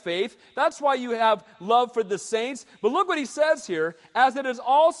you have faith. That's why you have love for the saints. But look what he says here, as it is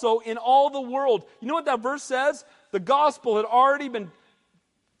also in all the world. You know what that verse says? The gospel had already been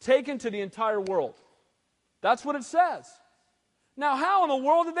taken to the entire world. That's what it says. Now, how in the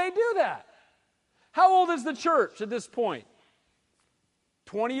world did they do that? How old is the church at this point?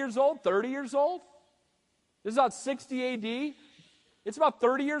 20 years old? 30 years old? This is about 60 A.D. It's about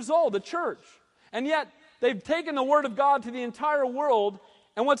 30 years old, the church. And yet, they've taken the Word of God to the entire world,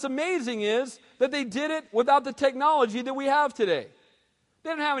 and what's amazing is that they did it without the technology that we have today. They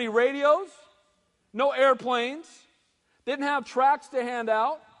didn't have any radios, no airplanes, they didn't have tracts to hand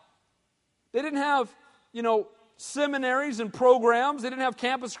out, they didn't have, seminaries and programs, they didn't have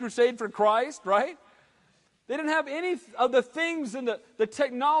Campus Crusade for Christ, right? They didn't have any of the things and the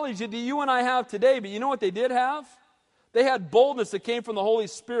technology that you and I have today, but you know what they did have? They had boldness that came from the Holy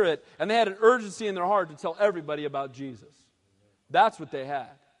Spirit, and they had an urgency in their heart to tell everybody about Jesus. That's what they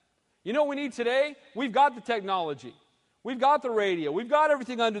had. You know what we need today? We've got the technology. We've got the radio. We've got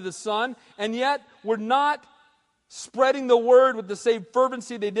everything under the sun, and yet we're not spreading the word with the same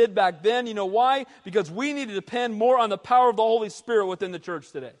fervency they did back then. You know why? Because we need to depend more on the power of the Holy Spirit within the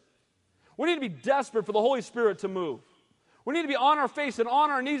church today. We need to be desperate for the Holy Spirit to move. We need to be on our face and on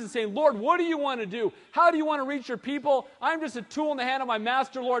our knees and saying, Lord, what do you want to do? How do you want to reach your people? I'm just a tool in the hand of my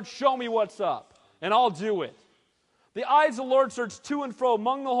master, Lord. Show me what's up, and I'll do it. The eyes of the Lord search to and fro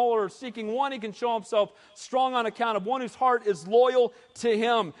among the whole earth, seeking one he can show himself strong on account of, one whose heart is loyal to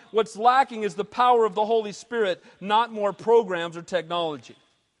him. What's lacking is the power of the Holy Spirit, not more programs or technology.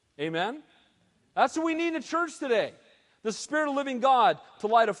 Amen? That's what we need in the church today. The Spirit of the living God to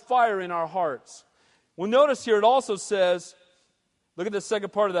light a fire in our hearts. Well, notice here it also says, look at the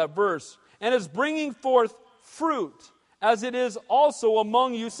second part of that verse, and is bringing forth fruit, as it is also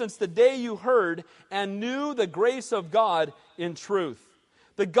among you since the day you heard and knew the grace of God in truth.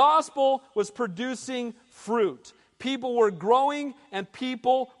 The gospel was producing fruit. People were growing and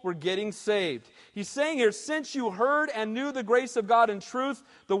people were getting saved. He's saying here, since you heard and knew the grace of God in truth,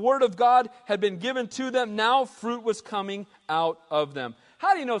 the word of God had been given to them. Now fruit was coming out of them.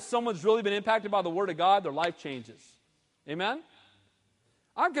 How do you know someone's really been impacted by the word of God? Their life changes. Amen?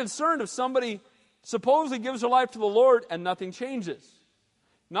 I'm concerned if somebody supposedly gives their life to the Lord and nothing changes.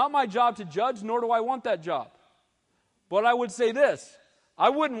 Not my job to judge, nor do I want that job. But I would say this, I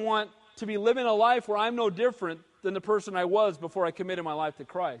wouldn't want to be living a life where I'm no different than the person I was before I committed my life to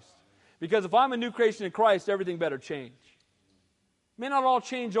Christ. Because if I'm a new creation in Christ, everything better change. It may not all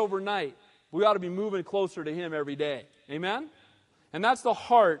change overnight. We ought to be moving closer to Him every day. Amen? And that's the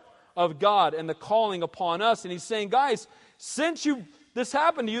heart of God and the calling upon us. And He's saying, guys, since this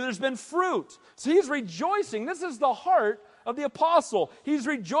happened to you, there's been fruit. So He's rejoicing. This is the heart of the apostle. He's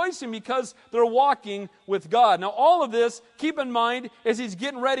rejoicing because they're walking with God. Now, all of this, keep in mind, as he's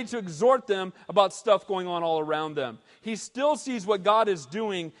getting ready to exhort them about stuff going on all around them. He still sees what God is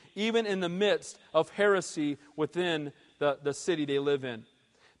doing even in the midst of heresy within the city they live in.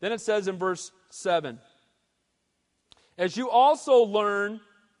 Then it says in verse 7, as you also learn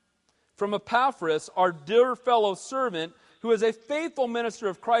from Epaphras, our dear fellow servant, who is a faithful minister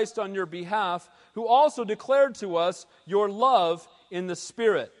of Christ on your behalf, who also declared to us your love in the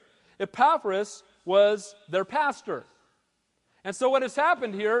Spirit. Epaphras was their pastor. And so what has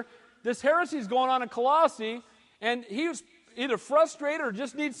happened here, this heresy is going on in Colossae, and he was either frustrated or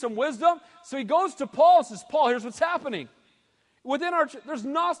just needs some wisdom. So he goes to Paul and says, Paul, here's what's happening. Within our church, there's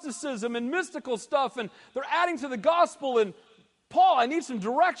Gnosticism and mystical stuff, and they're adding to the gospel, and Paul, I need some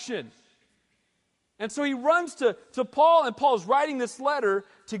direction. And so he runs to Paul, and Paul's writing this letter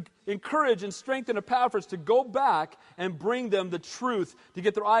to encourage and strengthen Epaphras to go back and bring them the truth, to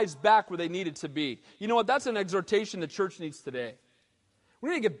get their eyes back where they needed to be. You know what? That's an exhortation the church needs today. We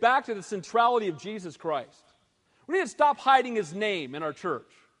need to get back to the centrality of Jesus Christ. We need to stop hiding His name in our church.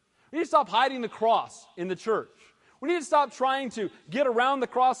 We need to stop hiding the cross in the church. We need to stop trying to get around the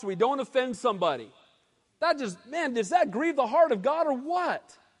cross so we don't offend somebody. Does that grieve the heart of God or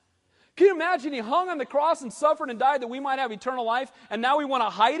what? Can you imagine He hung on the cross and suffered and died that we might have eternal life, and now we want to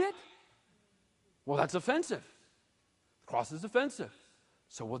hide it? Well, that's offensive. The cross is offensive.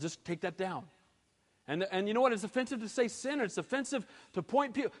 So we'll just take that down. And you know what? It's offensive to say sinner. It's offensive to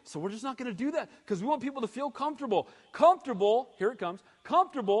point people. So we're just not going to do that because we want people to feel comfortable. Comfortable, here it comes,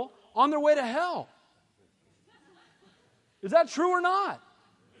 comfortable on their way to hell. Is that true or not?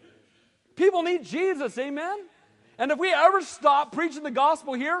 People need Jesus, amen? And if we ever stop preaching the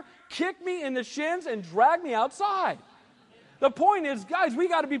gospel here, kick me in the shins and drag me outside. The point is, guys, we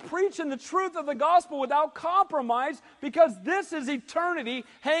got to be preaching the truth of the gospel without compromise because this is eternity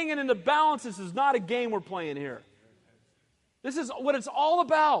hanging in the balance. This is not a game we're playing here. This is what it's all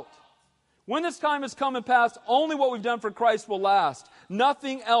about. When this time has come and passed, only what we've done for Christ will last.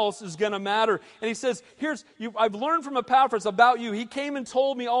 Nothing else is going to matter. And he says, I've learned from Epaphras about you. He came and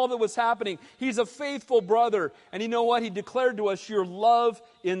told me all that was happening. He's a faithful brother. And you know what? He declared to us your love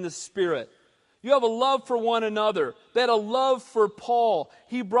in the Spirit. You have a love for one another. They had a love for Paul.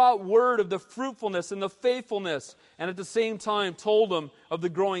 He brought word of the fruitfulness and the faithfulness, and at the same time told them of the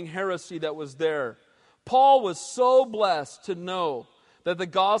growing heresy that was there. Paul was so blessed to know that the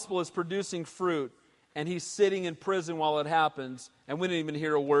gospel is producing fruit, and he's sitting in prison while it happens, and we didn't even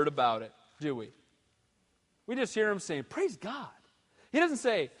hear a word about it, do we? We just hear him saying, praise God. He doesn't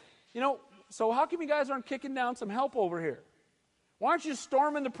say, so how come you guys aren't kicking down some help over here? Why aren't you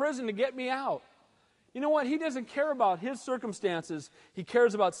storming the prison to get me out? You know what? He doesn't care about his circumstances. He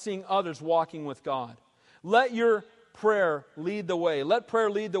cares about seeing others walking with God. Let your prayer lead the way. Let prayer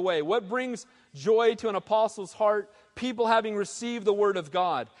lead the way. What brings joy to an apostle's heart people having received the Word of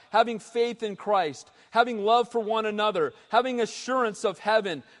God, having faith in Christ, having love for one another, having assurance of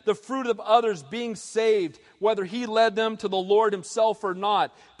heaven, the fruit of others being saved, whether He led them to the Lord Himself or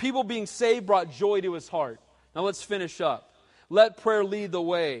not. People being saved brought joy to His heart. Now let's finish up. Let prayer lead the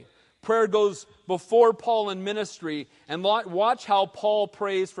way. Prayer goes before Paul in ministry, and watch how Paul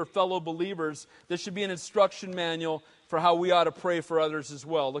prays for fellow believers. This should be an instruction manual for how we ought to pray for others as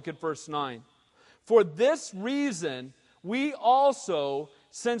well. Look at verse 9. For this reason, we also,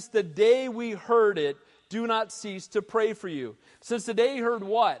 since the day we heard it, do not cease to pray for you. Since the day he heard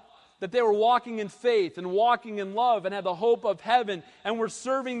what? That they were walking in faith and walking in love and had the hope of heaven and were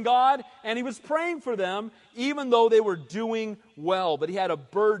serving God, and he was praying for them even though they were doing well. But he had a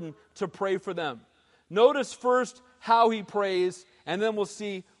burden to pray for them. Notice first how he prays, and then we'll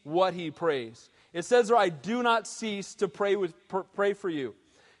see what he prays. It says there, I do not cease to pray for you.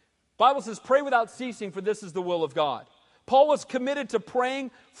 The Bible says, pray without ceasing, for this is the will of God. Paul was committed to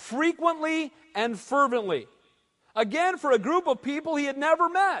praying frequently and fervently. Again, for a group of people he had never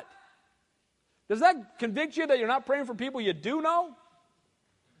met. Does that convict you that you're not praying for people you do know? And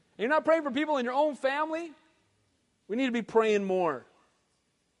you're not praying for people in your own family? We need to be praying more.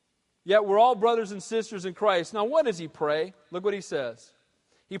 Yet we're all brothers and sisters in Christ. Now what does he pray? Look what he says.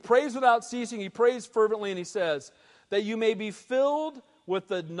 He prays without ceasing, he prays fervently, and he says, that you may be filled with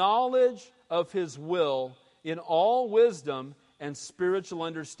the knowledge of his will in all wisdom and spiritual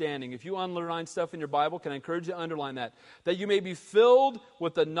understanding. If you underline stuff in your Bible, can I encourage you to underline that? That you may be filled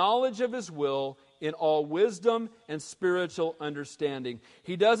with the knowledge of his will in all wisdom and spiritual understanding.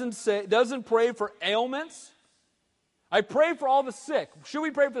 He doesn't pray for ailments. I pray for all the sick. Should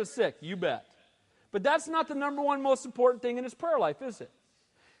we pray for the sick? You bet. But that's not the number one most important thing in his prayer life, is it?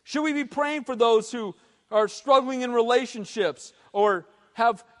 Should we be praying for those who are struggling in relationships or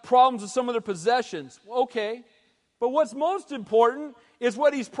have problems with some of their possessions? Okay. But what's most important is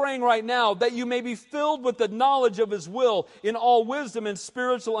what he's praying right now, that you may be filled with the knowledge of his will in all wisdom and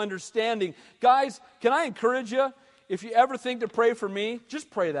spiritual understanding. Guys, can I encourage you, if you ever think to pray for me, just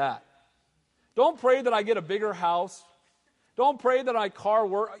pray that. Don't pray that I get a bigger house. Don't pray that my car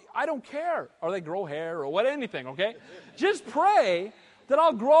works. I don't care. Or they grow hair or what, anything, okay? Just pray that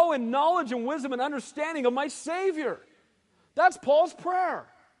I'll grow in knowledge and wisdom and understanding of my Savior. That's Paul's prayer.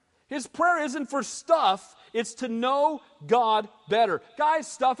 His prayer isn't for stuff. It's to know God better. Guys,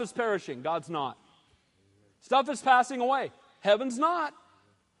 stuff is perishing. God's not. Stuff is passing away. Heaven's not.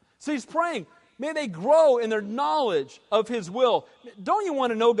 So he's praying, may they grow in their knowledge of his will. Don't you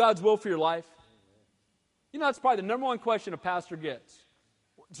want to know God's will for your life? You know, that's probably the number one question a pastor gets.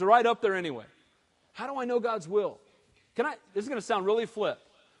 It's right up there anyway. How do I know God's will? This is going to sound really flip.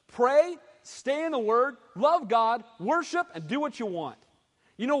 Pray, stay in the Word, love God, worship, and do what you want.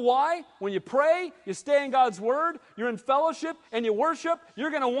 You know why? When you pray, you stay in God's Word, you're in fellowship, and you worship, you're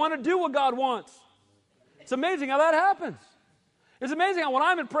going to want to do what God wants. It's amazing how that happens. It's amazing how when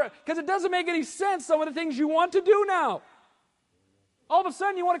I'm in prayer, because it doesn't make any sense, some of the things you want to do now. All of a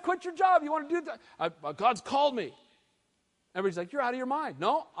sudden, you want to quit your job. You want to do that. God's called me. Everybody's like, you're out of your mind.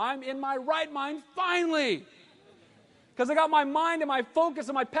 No, I'm in my right mind finally. Because I got my mind and my focus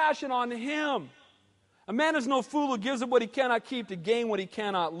and my passion on Him. A man is no fool who gives up what he cannot keep to gain what he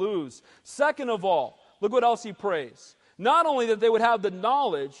cannot lose. Second of all, look what else he prays. Not only that they would have the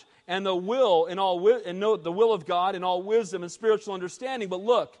knowledge and the will and know the will of God in all wisdom and spiritual understanding, but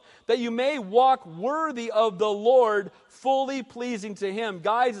look, that you may walk worthy of the Lord, fully pleasing to Him.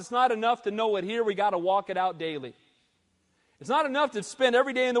 Guys, it's not enough to know it here. We got to walk it out daily. It's not enough to spend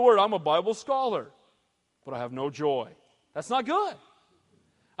every day in the Word. I'm a Bible scholar, but I have no joy. That's not good.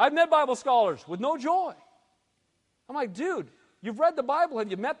 I've met Bible scholars with no joy. I'm like, dude, you've read the Bible.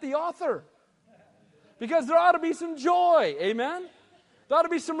 Have you met the author? Because there ought to be some joy. Amen? There ought to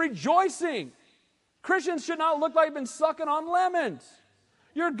be some rejoicing. Christians should not look like they've been sucking on lemons.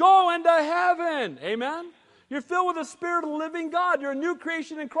 You're going to heaven. Amen? You're filled with the Spirit of the living God. You're a new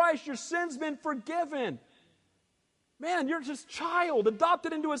creation in Christ. Your sin's been forgiven. Man, you're just child,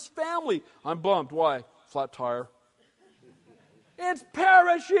 adopted into His family. I'm bummed. Why? Flat tire. It's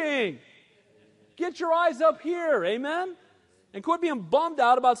perishing. Get your eyes up here. Amen? And quit being bummed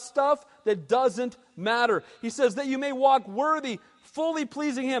out about stuff that doesn't matter. He says that you may walk worthy, fully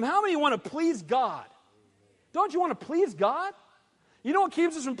pleasing Him. How many want to please God? Don't you want to please God? You know what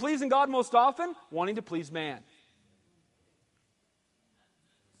keeps us from pleasing God most often? Wanting to please man.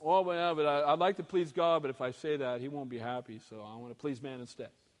 Oh, yeah, but I'd like to please God, but if I say that, He won't be happy, so I want to please man instead.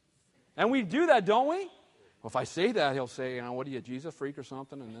 And we do that, don't we? Well, if I say that, He'll say, what are you, a Jesus freak or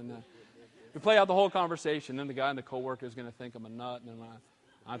something? And then we play out the whole conversation. Then the guy and the coworker is going to think I'm a nut, and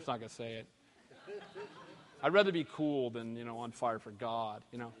I'm just not going to say it. I'd rather be cool than, on fire for God,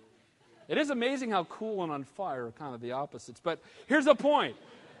 It is amazing how cool and on fire are kind of the opposites. But here's the point.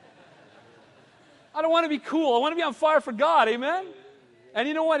 I don't want to be cool. I want to be on fire for God. Amen? And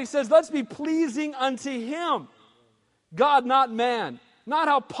you know what? He says, let's be pleasing unto Him. God, not man. Not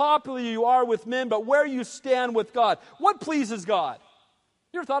how popular you are with men, but where you stand with God. What pleases God?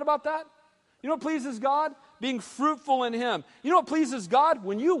 You ever thought about that? You know what pleases God? Being fruitful in Him. You know what pleases God?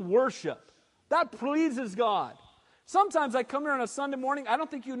 When you worship. That pleases God. Sometimes I come here on a Sunday morning, I don't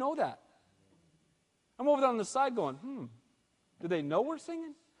think you know that. I'm over there on the side going, do they know we're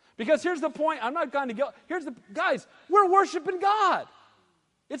singing? Because here's the point, I'm not going to go, guys, we're worshiping God.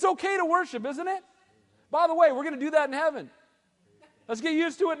 It's okay to worship, isn't it? By the way, we're going to do that in heaven. Let's get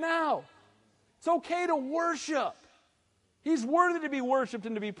used to it now. It's okay to worship. He's worthy to be worshiped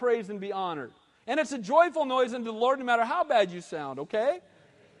and to be praised and be honored. And it's a joyful noise unto the Lord no matter how bad you sound, okay?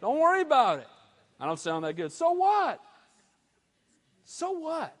 Don't worry about it. I don't sound that good. So what? So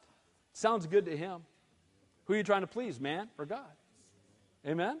what? Sounds good to Him. Who are you trying to please, man or God?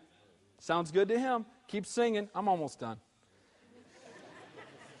 Amen? Sounds good to Him. Keep singing. I'm almost done.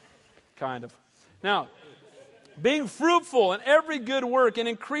 Kind of. Now, being fruitful in every good work and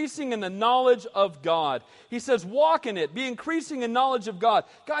increasing in the knowledge of God. He says, walk in it. Be increasing in knowledge of God.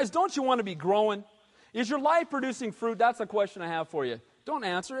 Guys, don't you want to be growing? Is your life producing fruit? That's a question I have for you. Don't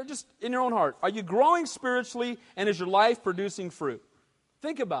answer it. Just in your own heart. Are you growing spiritually, and is your life producing fruit?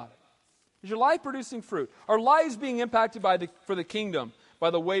 Think about it. Is your life producing fruit? Are lives being impacted for the kingdom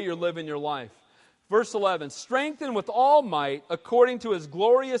by the way you're living your life? Verse 11, strengthen with all might according to His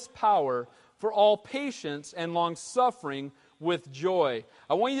glorious power for all patience and long-suffering with joy.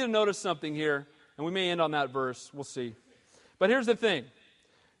 I want you to notice something here, and we may end on that verse. We'll see. But here's the thing.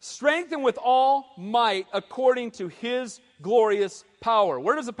 Strengthen with all might according to His glorious power.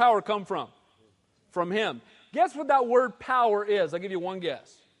 Where does the power come from? From Him. Guess what that word power is? I'll give you one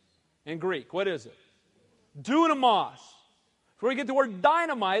guess. In Greek, what is it? Dunamos. Where we get the word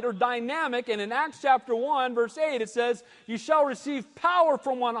dynamite or dynamic, and in Acts chapter 1, verse 8, it says, you shall receive power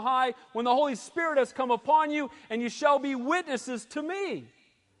from on high when the Holy Spirit has come upon you, and you shall be witnesses to me.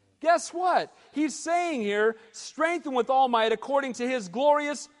 Guess what? He's saying here, strengthen with all might according to His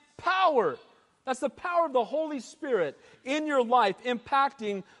glorious power. That's the power of the Holy Spirit in your life,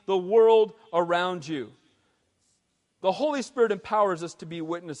 impacting the world around you. The Holy Spirit empowers us to be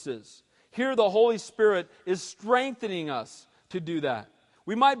witnesses. Here the Holy Spirit is strengthening us to do that.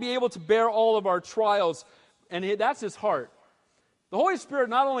 We might be able to bear all of our trials, and that's His heart. The Holy Spirit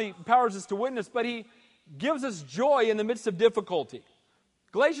not only empowers us to witness, but He gives us joy in the midst of difficulty.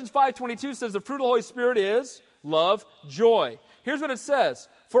 Galatians 5:22 says the fruit of the Holy Spirit is love, joy. Here's what it says,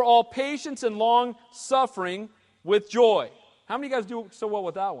 for all patience and long suffering with joy. How many of you guys do so well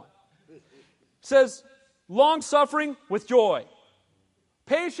with that one? It says long suffering with joy.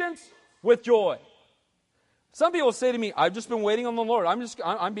 Patience with joy. Some people say to me, I've just been waiting on the Lord.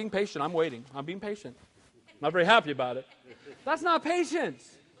 I'm being patient. I'm waiting. I'm being patient. I'm not very happy about it. That's not patience.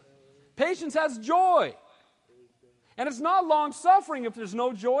 Patience has joy. And it's not long suffering if there's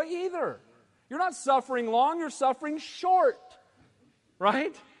no joy either. You're not suffering long, you're suffering short.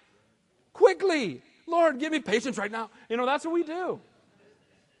 Right? Quickly. Lord, give me patience right now. That's what we do.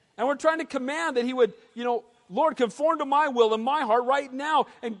 And we're trying to command that He would, Lord, conform to my will in my heart right now.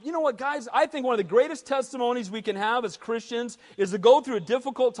 And you know what, guys? I think one of the greatest testimonies we can have as Christians is to go through a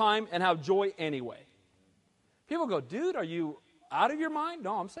difficult time and have joy anyway. People go, dude, are you out of your mind?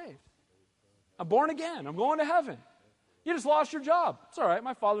 No, I'm saved. I'm born again. I'm going to heaven. You just lost your job. It's all right.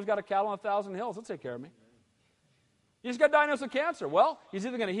 My father's got a cattle on 1,000 hills. He'll take care of me. You just got diagnosed with cancer. Well, He's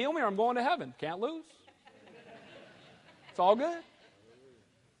either going to heal me or I'm going to heaven. Can't lose. It's all good.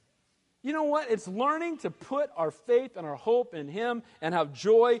 You know what? It's learning to put our faith and our hope in Him and have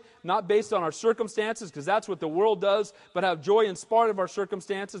joy, not based on our circumstances, because that's what the world does, but have joy in spite of our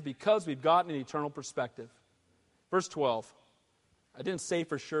circumstances because we've gotten an eternal perspective. Verse 12. I didn't say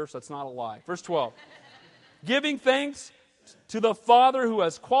for sure, so it's not a lie. Verse 12. Giving thanks to the Father who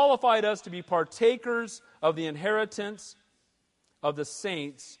has qualified us to be partakers of the inheritance of the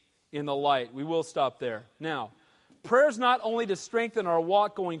saints in the light. We will stop there. Now, prayer is not only to strengthen our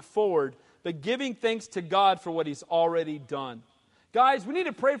walk going forward, but giving thanks to God for what He's already done. Guys, we need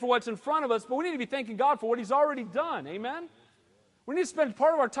to pray for what's in front of us, but we need to be thanking God for what He's already done. Amen? We need to spend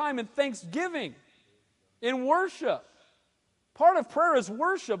part of our time in thanksgiving, in worship. Part of prayer is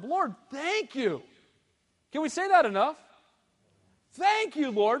worship. Lord, thank you. Can we say that enough? Thank you,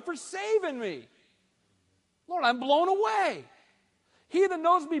 Lord, for saving me. Lord, I'm blown away. He that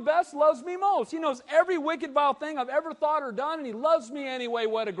knows me best loves me most. He knows every wicked, vile thing I've ever thought or done, and He loves me anyway.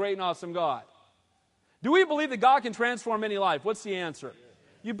 What a great and awesome God. Do we believe that God can transform any life? What's the answer?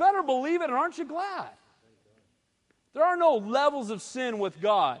 You better believe it, and aren't you glad? There are no levels of sin with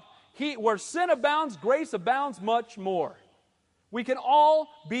God. Where sin abounds, grace abounds much more. We can all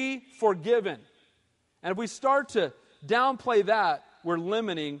be forgiven. And if we start to downplay that, we're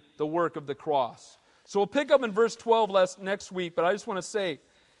limiting the work of the cross. So we'll pick up in verse 12 next week, but I just want to say,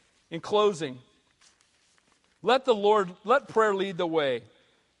 in closing, let prayer lead the way.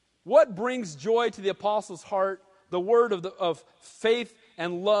 What brings joy to the apostles' heart? The word of faith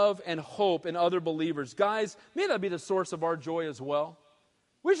and love and hope in other believers. Guys, may that be the source of our joy as well.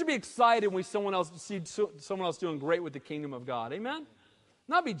 We should be excited when we see someone else doing great with the kingdom of God. Amen?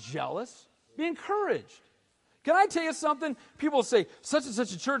 Not be jealous. Be encouraged. Can I tell you something? People say, such and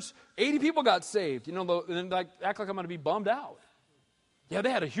such a church, 80 people got saved. And then act like I'm going to be bummed out. Yeah, they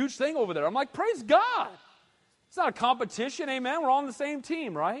had a huge thing over there. I'm like, praise God. It's not a competition, amen? We're all on the same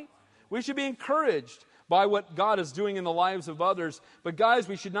team, right? We should be encouraged by what God is doing in the lives of others. But guys,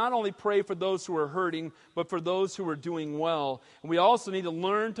 we should not only pray for those who are hurting, but for those who are doing well. And we also need to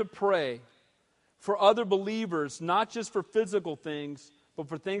learn to pray for other believers, not just for physical things, but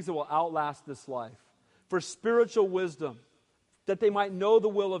for things that will outlast this life. For spiritual wisdom, that they might know the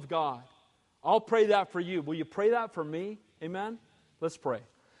will of God. I'll pray that for you. Will you pray that for me? Amen? Let's pray.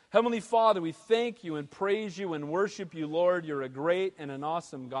 Heavenly Father, we thank you and praise you and worship you, Lord. You're a great and an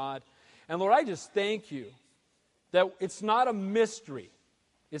awesome God. And Lord, I just thank you that it's not a mystery.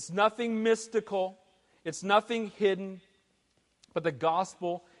 It's nothing mystical. It's nothing hidden. But the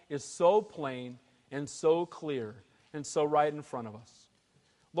gospel is so plain and so clear and so right in front of us.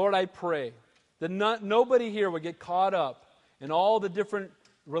 Lord, I pray that nobody here would get caught up in all the different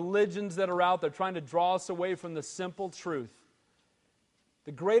religions that are out there trying to draw us away from the simple truth.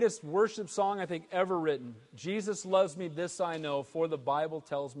 The greatest worship song I think ever written, Jesus loves me, this I know, for the Bible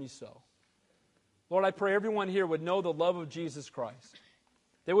tells me so. Lord, I pray everyone here would know the love of Jesus Christ.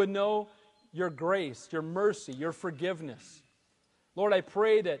 They would know your grace, your mercy, your forgiveness. Lord, I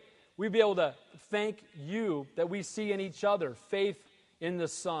pray that we'd be able to thank you that we see in each other faith in the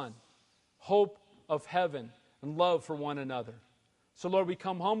Son, hope of heaven, and love for one another. So, Lord, we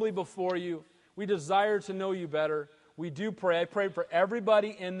come humbly before you. We desire to know you better. We do pray. I pray for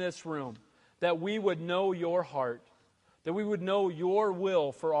everybody in this room that we would know your heart, that we would know your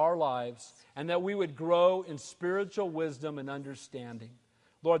will for our lives, and that we would grow in spiritual wisdom and understanding.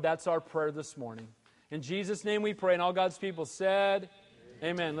 Lord, that's our prayer this morning. In Jesus' name we pray, and all God's people said,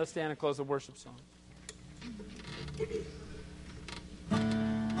 Amen. Let's stand and close the worship song.